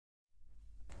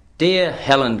Dear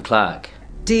Helen Clark.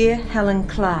 Dear Helen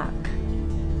Clark.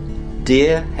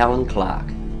 Dear Helen Clark.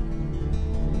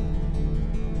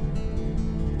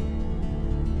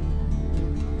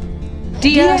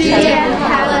 Dear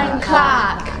Helen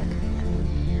Clark.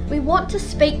 We want to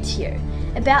speak to you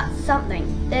about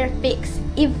something that affects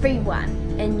everyone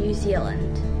in New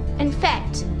Zealand. In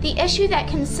fact, the issue that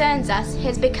concerns us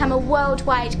has become a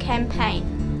worldwide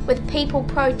campaign, with people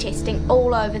protesting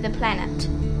all over the planet.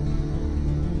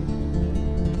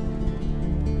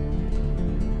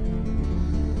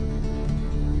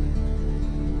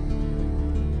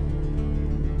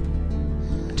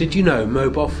 Did you know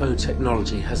mobile phone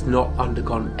technology has not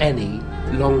undergone any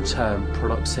long-term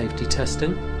product safety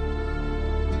testing?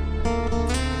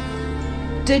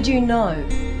 Did you know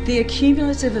the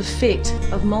accumulative effect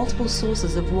of multiple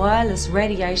sources of wireless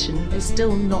radiation is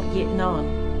still not yet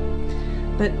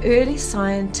known? But early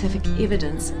scientific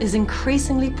evidence is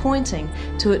increasingly pointing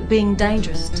to it being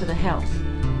dangerous to the health.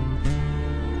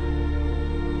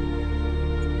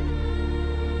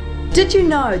 Did you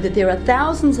know that there are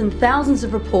thousands and thousands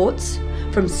of reports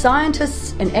from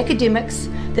scientists and academics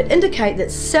that indicate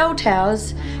that cell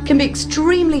towers can be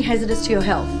extremely hazardous to your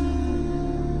health?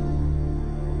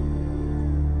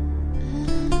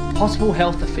 Possible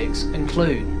health effects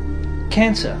include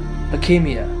cancer,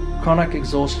 leukemia, chronic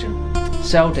exhaustion,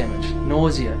 cell damage,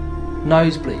 nausea,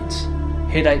 nosebleeds,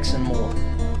 headaches and more.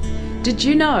 Did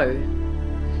you know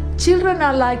children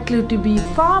are likely to be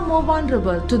far more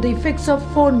vulnerable to the effects of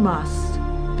phone masks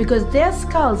because their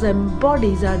skulls and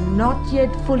bodies are not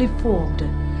yet fully formed?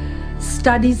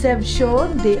 Studies have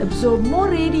shown they absorb more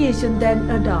radiation than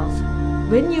adults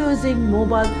when using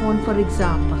mobile phone, for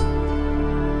example.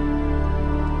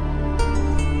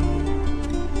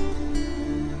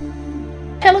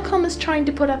 Telecom is trying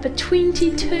to put up a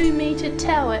 22-metre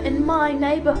tower in my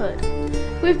neighbourhood.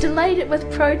 We've delayed it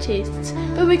with protests,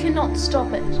 but we cannot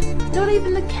stop it. Not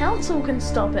even the council can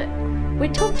stop it. We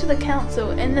talked to the council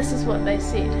and this is what they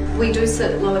said. We do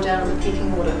sit lower down in the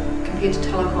pecking order compared to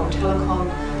Telecom.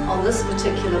 Telecom on this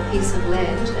particular piece of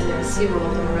land, and there are several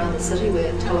of them around the city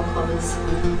where Telecom is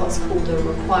what's called a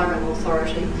requiring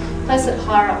authority, they sit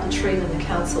higher up the tree than the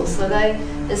council, so they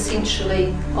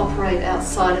essentially operate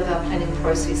outside of our planning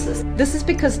processes. This is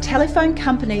because telephone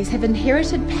companies have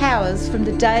inherited powers from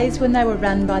the days when they were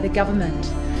run by the government.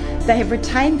 They have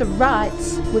retained the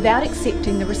rights without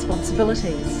accepting the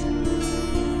responsibilities.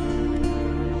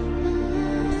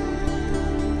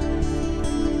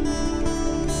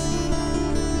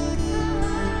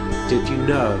 Did you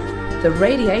know? The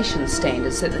radiation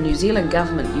standards that the New Zealand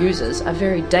government uses are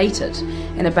very dated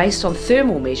and are based on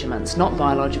thermal measurements, not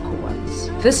biological ones.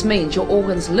 This means your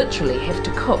organs literally have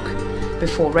to cook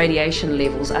before radiation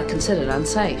levels are considered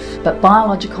unsafe. But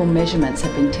biological measurements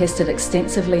have been tested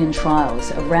extensively in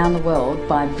trials around the world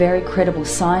by very credible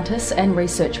scientists and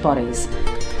research bodies,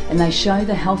 and they show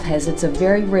the health hazards are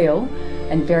very real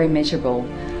and very measurable,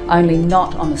 only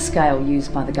not on the scale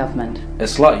used by the government.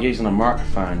 It's like using a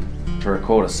microphone to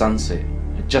record a sunset.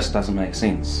 It just doesn't make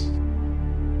sense.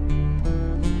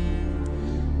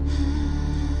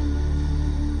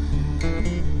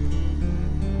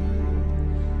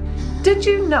 Did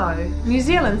you know New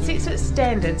Zealand sets its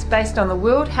standards based on the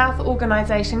World Health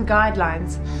Organization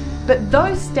guidelines, but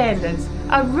those standards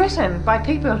are written by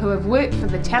people who have worked for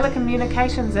the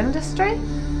telecommunications industry?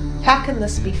 How can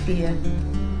this be fair?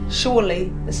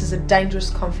 Surely this is a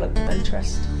dangerous conflict of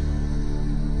interest.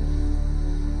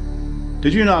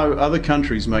 Did you know other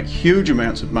countries make huge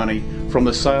amounts of money from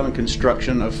the sale and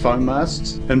construction of phone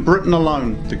masts? In Britain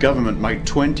alone, the government made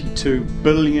 £22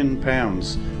 billion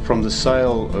from the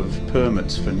sale of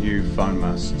permits for new phone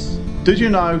masts. Did you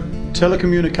know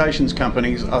telecommunications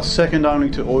companies are second only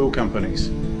to oil companies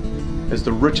as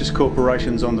the richest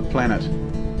corporations on the planet?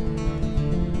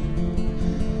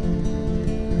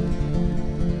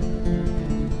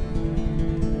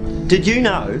 Did you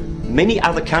know many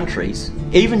other countries,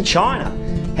 even China,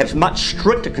 have much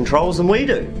stricter controls than we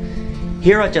do?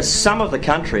 Here are just some of the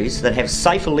countries that have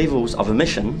safer levels of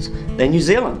emissions than New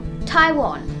Zealand.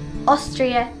 Taiwan,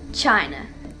 Austria, China,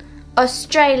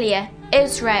 Australia,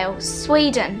 Israel,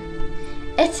 Sweden,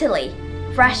 Italy,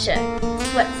 Russia,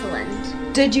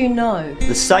 Switzerland. Did you know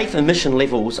the safe emission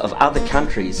levels of other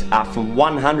countries are from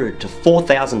 100 to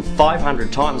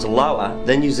 4,500 times lower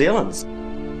than New Zealand's?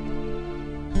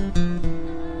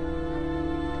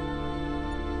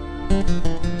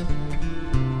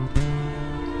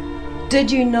 Did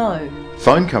you know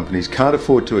phone companies can't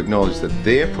afford to acknowledge that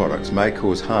their products may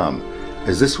cause harm,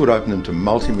 as this would open them to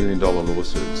multi-million-dollar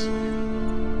lawsuits?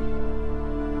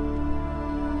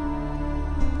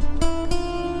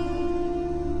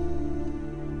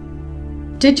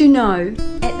 Did you know?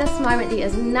 At this moment, there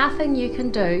is nothing you can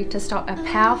do to stop a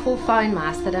powerful phone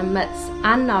mast that emits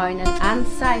unknown and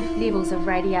unsafe levels of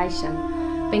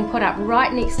radiation being put up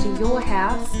right next to your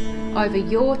house, over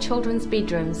your children's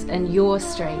bedrooms in your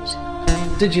street.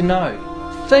 Did you know?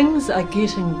 Things are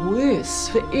getting worse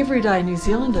for everyday New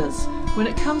Zealanders when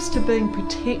it comes to being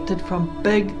protected from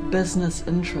big business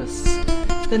interests.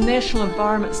 The National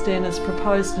Environment Standards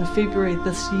proposed in February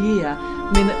this year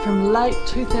mean that from late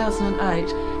 2008,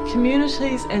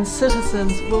 communities and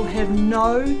citizens will have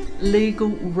no legal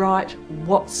right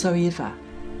whatsoever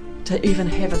to even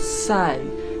have a say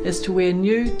as to where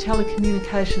new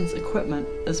telecommunications equipment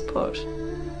is put.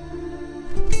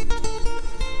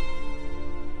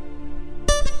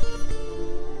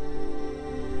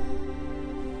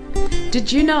 Did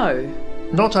you know?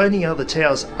 Not only are the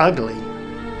towers ugly,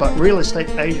 but real estate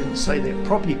agents say that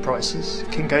property prices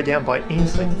can go down by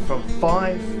anything from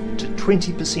 5 to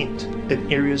 20%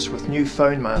 in areas with new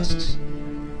phone masts.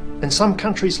 In some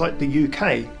countries like the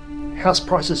UK, house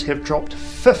prices have dropped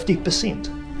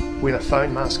 50% when a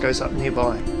phone mast goes up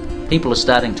nearby. People are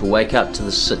starting to wake up to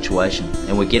this situation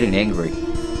and we're getting angry.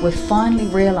 We're finally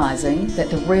realising that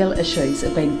the real issues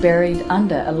have been buried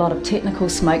under a lot of technical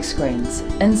smokescreens,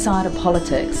 insider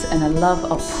politics and a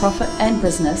love of profit and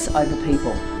business over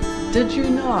people. Did you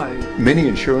know? Many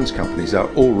insurance companies are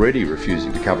already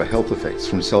refusing to cover health effects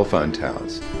from cell phone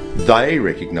towers. They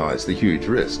recognise the huge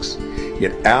risks,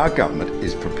 yet our government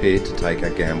is prepared to take a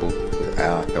gamble with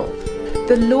our health.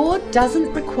 The law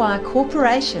doesn't require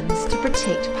corporations to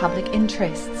protect public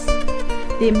interests.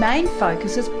 Their main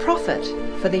focus is profit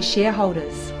for their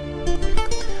shareholders.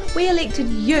 We elected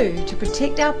you to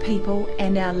protect our people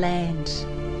and our land.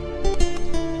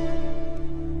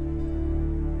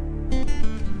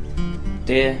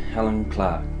 Dear Helen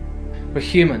Clark, we're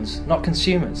humans, not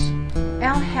consumers.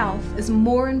 Our health is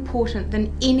more important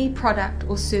than any product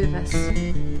or service.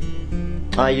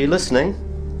 Are you listening?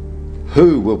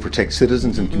 Who will protect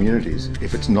citizens and communities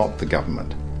if it's not the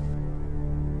government?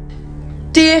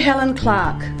 Dear Helen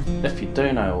Clark. If you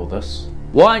do know all this,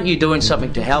 why aren't you doing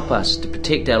something to help us to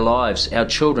protect our lives, our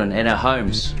children and our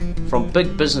homes from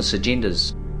big business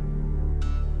agendas?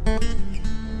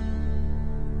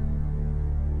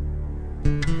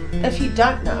 If you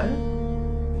don't know,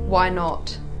 why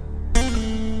not?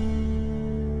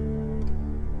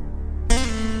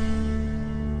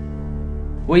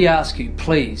 We ask you,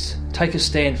 please, take a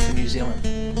stand for New Zealand.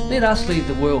 Let us lead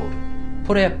the world.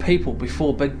 Put our people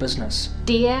before big business.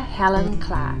 Dear Helen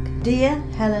Clark. Dear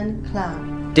Helen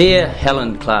Clark. Dear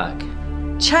Helen Clark.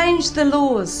 Change the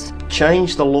laws.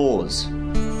 Change the laws.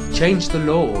 Change the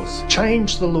laws.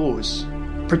 Change the laws.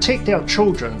 Protect our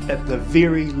children at the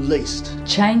very least.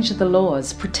 Change the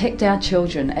laws. Protect our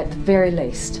children at the very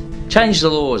least. Change the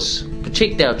laws.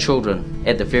 Protect our children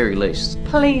at the very least.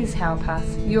 Please help us.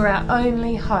 You're our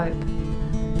only hope.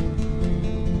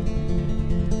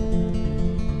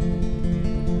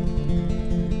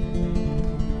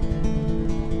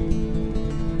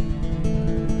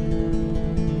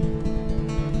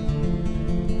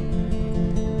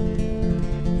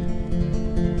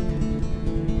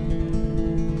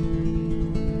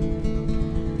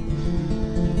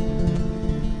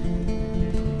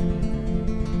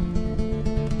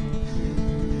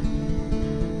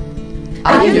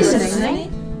 Are you listening?